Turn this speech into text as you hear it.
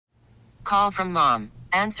Call from mom.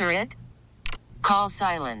 Answer it. Call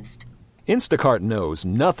silenced. Instacart knows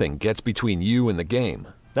nothing gets between you and the game.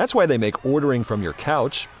 That's why they make ordering from your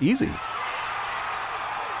couch easy.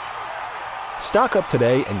 Stock up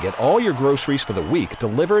today and get all your groceries for the week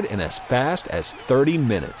delivered in as fast as 30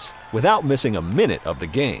 minutes without missing a minute of the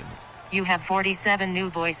game. You have 47 new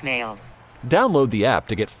voicemails. Download the app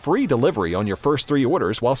to get free delivery on your first 3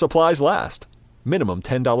 orders while supplies last. Minimum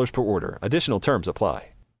 $10 per order. Additional terms apply.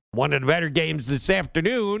 One of the better games this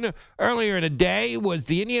afternoon, earlier in the day, was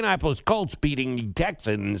the Indianapolis Colts beating the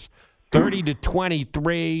Texans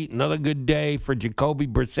 30-23. Another good day for Jacoby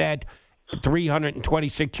Brissett,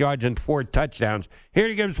 326 yards and 4 touchdowns. Here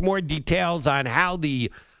to give us more details on how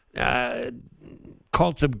the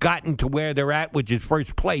Colts have gotten to where they're at, which is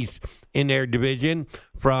first place in their division,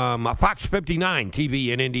 from Fox 59 TV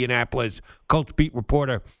in Indianapolis, Colts beat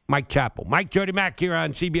reporter Mike Chappell. Mike, Jody Mack here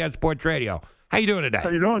on CBS Sports Radio. How you doing today? How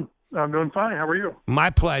you doing? I'm doing fine. How are you? My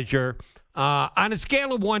pleasure. On a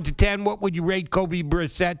scale of 1 to 10, what would you rate Jacoby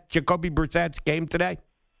Brissett's game today?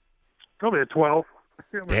 Probably a 12.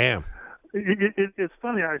 Damn. It's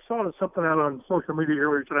funny. I saw something out on social media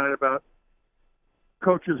earlier tonight about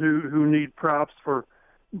coaches who need props for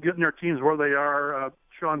getting their teams where they are,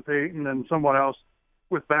 Sean Payton and someone else,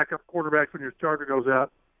 with backup quarterbacks when your starter goes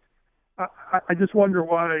out. I just wonder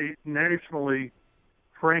why nationally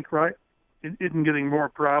Frank Reich isn't getting more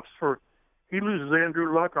props for. He loses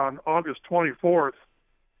Andrew Luck on August 24th,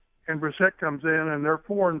 and Brissett comes in, and they're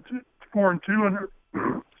 4-2, and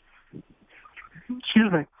they're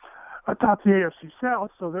excuse me, atop the AFC South,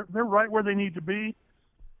 so they're right where they need to be.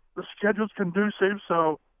 The schedule's conducive,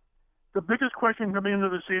 so the biggest question coming into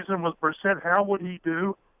the season was Brissett. How would he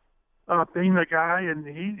do being the guy? And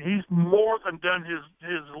he's more than done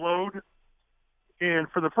his load. And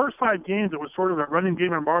for the first 5 games, it was sort of a running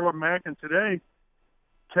game in Marlon Mack. And today,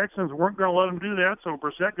 Texans weren't going to let him do that. So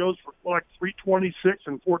Brissett goes for like 326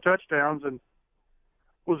 and 4 touchdowns and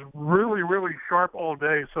was really, really sharp all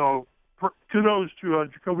day. So kudos to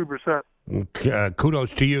Jacoby Brissett.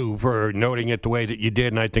 Kudos to you for noting it the way that you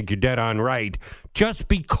did, and I think you're dead on right. Just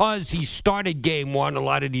because he started game 1, a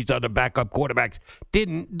lot of these other backup quarterbacks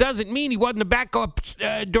doesn't mean he wasn't a backup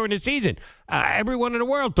during the season. Everyone in the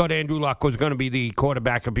world thought Andrew Luck was going to be the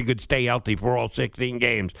quarterback if he could stay healthy for all 16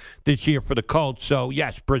 games this year for the Colts. So,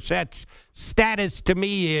 yes, Brissett's status to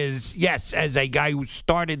me is, yes, as a guy who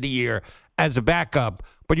started the year as a backup,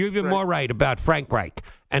 but you're even more right about Frank Reich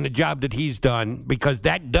and the job that he's done, because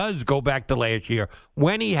that does go back to last year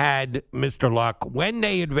when he had Mr. Luck, when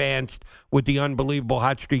they advanced with the unbelievable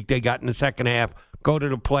hot streak they got in the second half, go to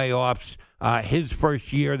the playoffs, his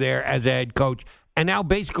first year there as a head coach, and now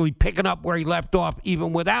basically picking up where he left off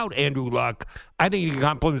even without Andrew Luck. I think the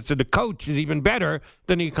accomplishments of the coach is even better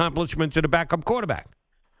than the accomplishments of the backup quarterback.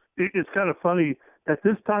 It's kind of funny. At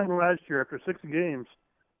this time last year, after 6 games,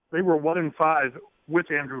 they were 1-5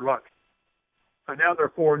 with Andrew Luck. And now they're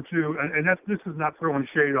 4-2, and this is not throwing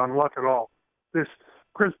shade on Luck at all.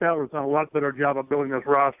 Chris Ballard's done a lot better job of building this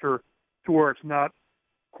roster to where it's not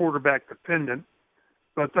quarterback dependent.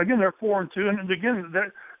 But again, they're 4-2, and again,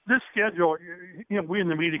 this schedule, we in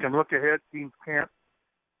the media can look ahead, teams can't.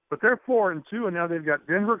 But they're 4-2, and now they've got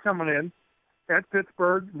Denver coming in at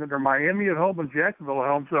Pittsburgh, and then they're Miami at home and Jacksonville at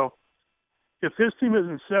home. So if this team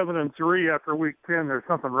isn't 7-3 after week 10, there's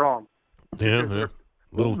something wrong. Yeah.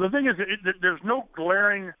 The thing is, there's no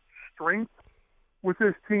glaring strength with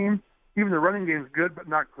this team. Even the running game's good, but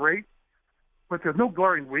not great. But there's no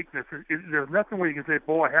glaring weakness. There's nothing where you can say,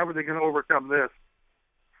 boy, how are they going to overcome this?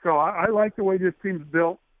 So I like the way this team's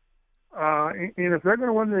built. And if they're going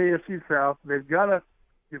to win the AFC South, you've got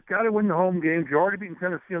to win the home games. You already beaten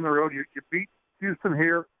Tennessee on the road. You beat Houston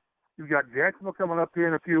here. You've got Jacksonville coming up here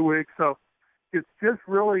in a few weeks. So it's just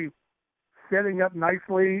really setting up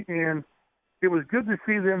nicely, and it was good to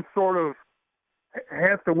see them sort of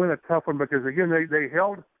have to win a tough one because, again, they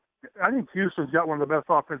held – I think Houston's got one of the best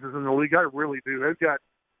offenses in the league. I really do. They've got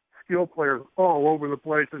skill players all over the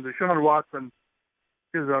place, and Deshaun Watson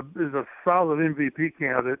is a solid MVP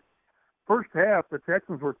candidate. First half, the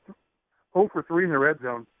Texans were 0 for 3 in the red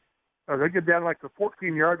zone. They get down like the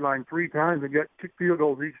 14-yard line 3 times and get kick field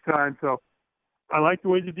goals each time. So I like the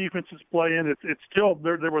way the defense is playing. It's still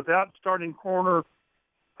they're without starting corner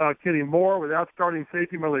Kenny Moore, without starting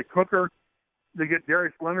safety Malik Hooker. They get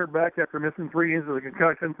Darius Leonard back after missing 3 games of the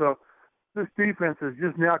concussion. So this defense is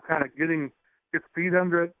just now kind of getting its feet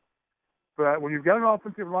under it. But when you've got an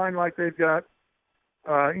offensive line like they've got,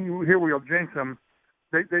 here we'll jinx them.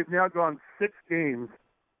 They've now gone 6 games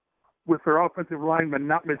with their offensive linemen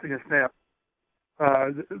not missing a snap.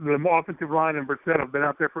 The offensive line and Brissett have been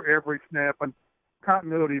out there for every snap. And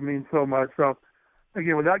continuity means so much. So,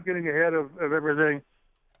 again, without getting ahead of everything,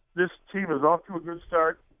 this team is off to a good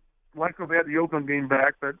start. Like they've had the Oakland game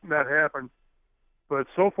back, but that happened. But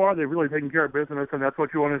so far, they've really taken care of business, and that's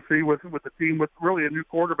what you want to see with the team with really a new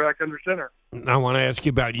quarterback under center. I want to ask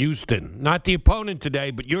you about Houston. Not the opponent today,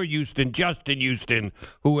 but your Houston, Justin Houston,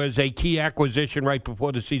 who was a key acquisition right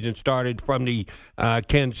before the season started from the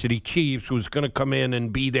Kansas City Chiefs, who was going to come in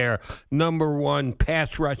and be their number one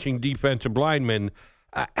pass-rushing defensive lineman,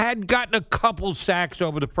 had gotten a couple sacks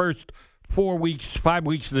over the first 5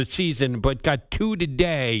 weeks of the season, but got 2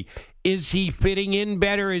 today. Is he fitting in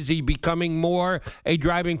better? Is he becoming more a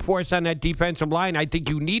driving force on that defensive line? I think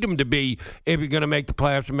you need him to be if you're going to make the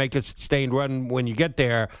playoffs and make a sustained run when you get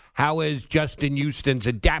there. How is Justin Houston's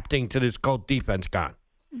adapting to this Colts defense gone?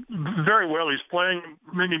 Very well. He's playing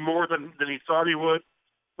maybe more than he thought he would.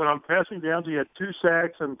 But on passing downs, he had 2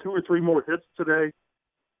 sacks and 2 or 3 more hits today.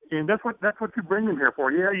 And that's what you bring him here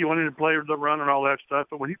for. Yeah, you wanted to play the run and all that stuff,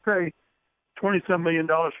 but when you pay $27 million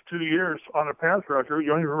for 2 years on a pass rusher,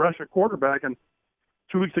 you only rush a quarterback. And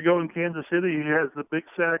 2 weeks ago in Kansas City, he has the big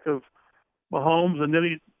sack of Mahomes, and then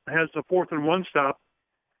he has the 4th and 1 stop.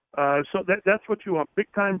 So that's what you want.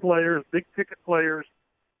 Big-time players, big-ticket players,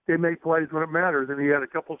 they make plays when it matters. And he had a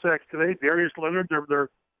couple sacks today. Darius Leonard, their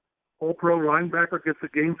all-pro linebacker, gets a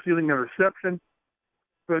game-stealing interception.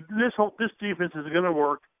 But this defense is going to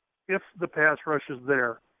work if the pass rush is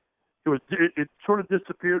there. It sort of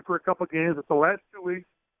disappeared for a couple of games. But the last 2 weeks,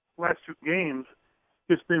 last 2 games,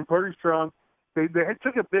 it's been pretty strong. They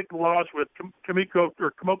took a big loss with Kamoko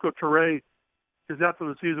Toure, who's out for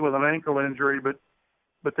the season with an ankle injury,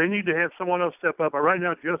 but they need to have someone else step up. But right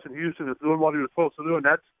now, Justin Houston is doing what he was supposed to do, and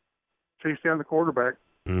that's chase down the quarterback.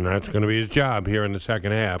 And that's going to be his job here in the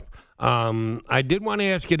second half. I did want to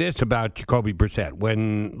ask you this about Jacoby Brissett.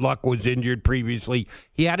 When Luck was injured previously,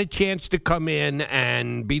 he had a chance to come in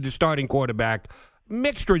and be the starting quarterback.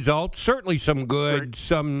 Mixed results, certainly some good, right,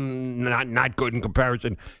 some not good in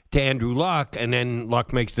comparison to Andrew Luck, and then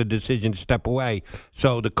Luck makes the decision to step away.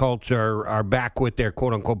 So the Colts are back with their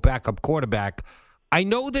quote-unquote backup quarterback. I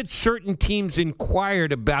know that certain teams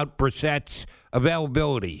inquired about Brissett's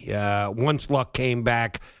availability. Once Luck came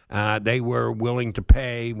back, they were willing to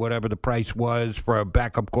pay whatever the price was for a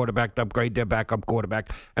backup quarterback to upgrade their backup quarterback.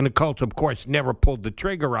 And the Colts, of course, never pulled the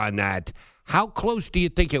trigger on that. How close do you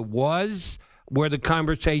think it was? Were the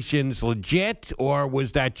conversations legit, or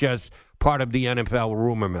was that just part of the NFL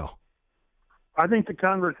rumor mill? I think the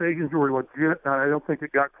conversations were legit. I don't think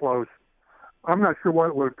it got close. I'm not sure what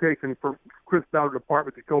it would have taken for Chris Ballard to part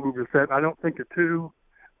with Jacoby Brissett. I don't think a 2.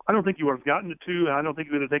 I don't think you would have gotten a 2, and I don't think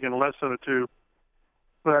you would have taken less than a 2.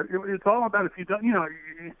 But it's all about if you don't.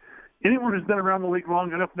 Anyone who's been around the league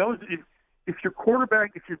long enough knows if your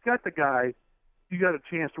quarterback, if you've got the guy, you got a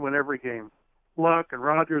chance to win every game. Luck and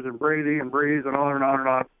Rodgers and Brady and Breeze and on and on and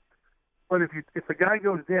on. But if the guy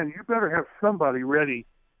goes down, you better have somebody ready,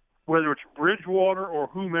 whether it's Bridgewater or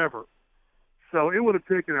whomever. So it would have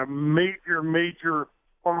taken a major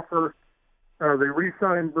offer. They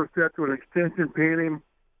re-signed Brissett to an extension, paying him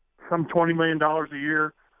some $20 million a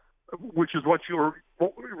year, which is what you were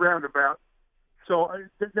roundabout. So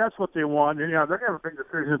that's what they want. And, they're going to have a big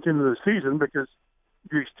decision at the end of the season because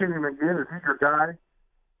you extend him again. Is he your guy?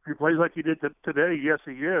 If he plays like he did today, yes,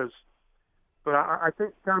 he is. But I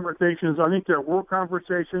think there were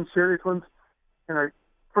conversations, serious ones, and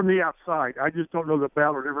from the outside, I just don't know that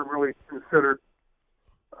Ballard ever really considered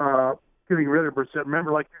getting rid of Brissett.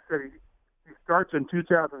 Remember, like you said, he starts in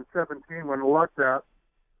 2017 when Luck's out,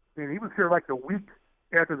 and he was here like a week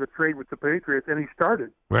after the trade with the Patriots, and he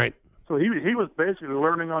started. Right. So he was basically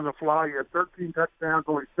learning on the fly. He had 13 touchdowns,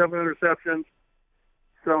 only 7 interceptions.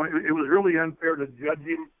 So it was really unfair to judge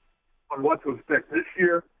him on what to expect this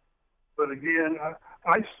year. But again,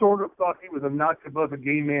 I sort of thought he was a notch above a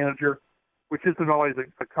game manager, which isn't always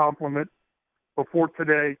a compliment before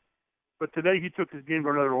today. But today he took his game to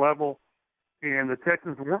another level, and the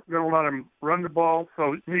Texans weren't going to let him run the ball.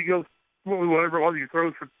 So he goes, whatever it was, he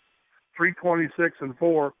throws for 326 and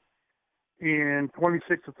 4 and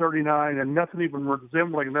 26 to 39, and nothing even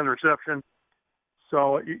resembling an interception.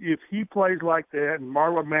 So if he plays like that, and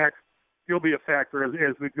Marlon Mack, he'll be a factor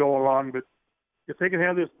as we go along. But if they can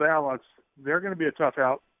have this balance, they're going to be a tough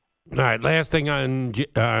out. All right, last thing on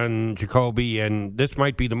Jacoby, and this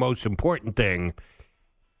might be the most important thing.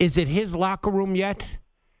 Is it his locker room yet?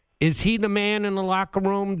 Is he the man in the locker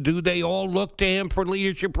room? Do they all look to him for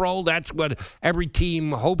leadership role? That's what every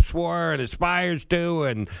team hopes for and aspires to,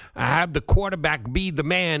 and have the quarterback be the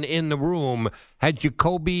man in the room. Had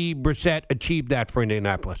Jacoby Brissett achieved that for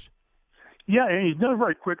Indianapolis? Yeah, and he's done it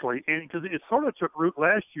very quickly, and because it sort of took root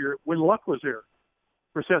last year when Luck was there.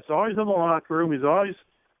 Brissett's always in the locker room. He's always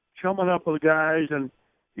chumming up with the guys, and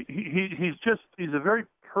he's a very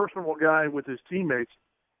personable guy with his teammates.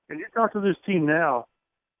 And you talk to this team now,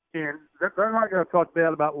 and they're not going to talk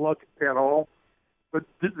bad about Luck at all. But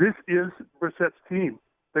this is Brissett's team.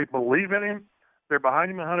 They believe in him. They're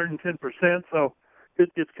behind him 110%. So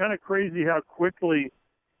it's kind of crazy how quickly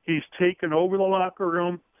he's taken over the locker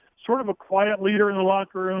room. Sort of a quiet leader in the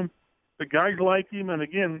locker room. The guys like him, and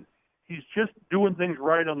again, he's just doing things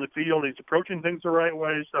right on the field. He's approaching things the right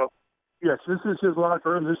way. So, yes, this is his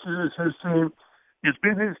locker room. This is his team. It's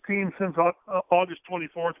been his team since August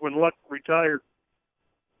 24th when Luck retired.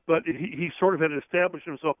 But he sort of had established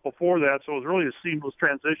himself before that, so it was really a seamless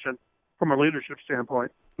transition from a leadership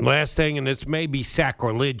standpoint. Last thing, and this may be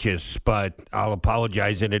sacrilegious, but I'll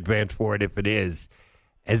apologize in advance for it if it is.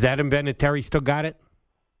 Has Adam Vinatieri still got it?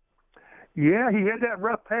 Yeah, he had that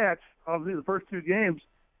rough patch, obviously, the first two games.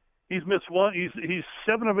 He's missed one. He's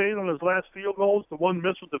 7 of 8 on his last field goals. The one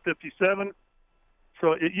missed with the 57.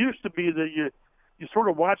 So it used to be that you sort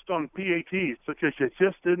of watched on PATs because you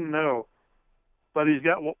just didn't know. But he's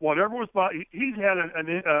got whatever was bothering. He's had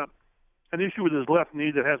an issue with his left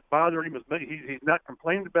knee that has bothered him. He's not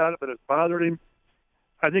complained about it, but it's bothered him.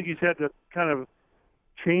 I think he's had to kind of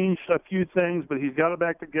change a few things, but he's got it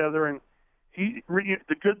back together. And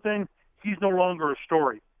the good thing, he's no longer a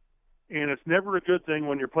story. And it's never a good thing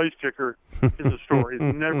when your place kicker is a story.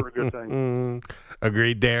 It's never a good thing.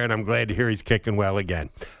 Agreed there, and I'm glad to hear he's kicking well again.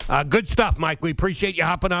 Good stuff, Mike. We appreciate you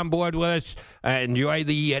hopping on board with us. Enjoy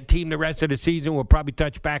the team the rest of the season. We'll probably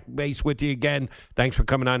touch back base with you again. Thanks for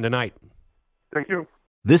coming on tonight. Thank you.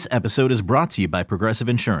 This episode is brought to you by Progressive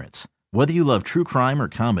Insurance. Whether you love true crime or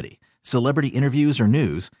comedy, celebrity interviews or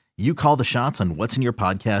news, you call the shots on what's in your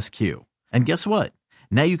podcast queue. And guess what?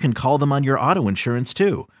 Now you can call them on your auto insurance,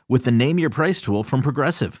 too, with the Name Your Price tool from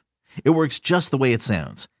Progressive. It works just the way it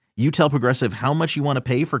sounds. You tell Progressive how much you want to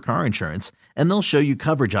pay for car insurance, and they'll show you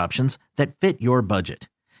coverage options that fit your budget.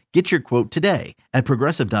 Get your quote today at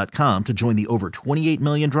Progressive.com to join the over 28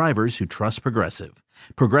 million drivers who trust Progressive.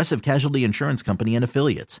 Progressive Casualty Insurance Company and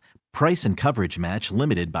Affiliates. Price and coverage match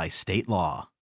limited by state law.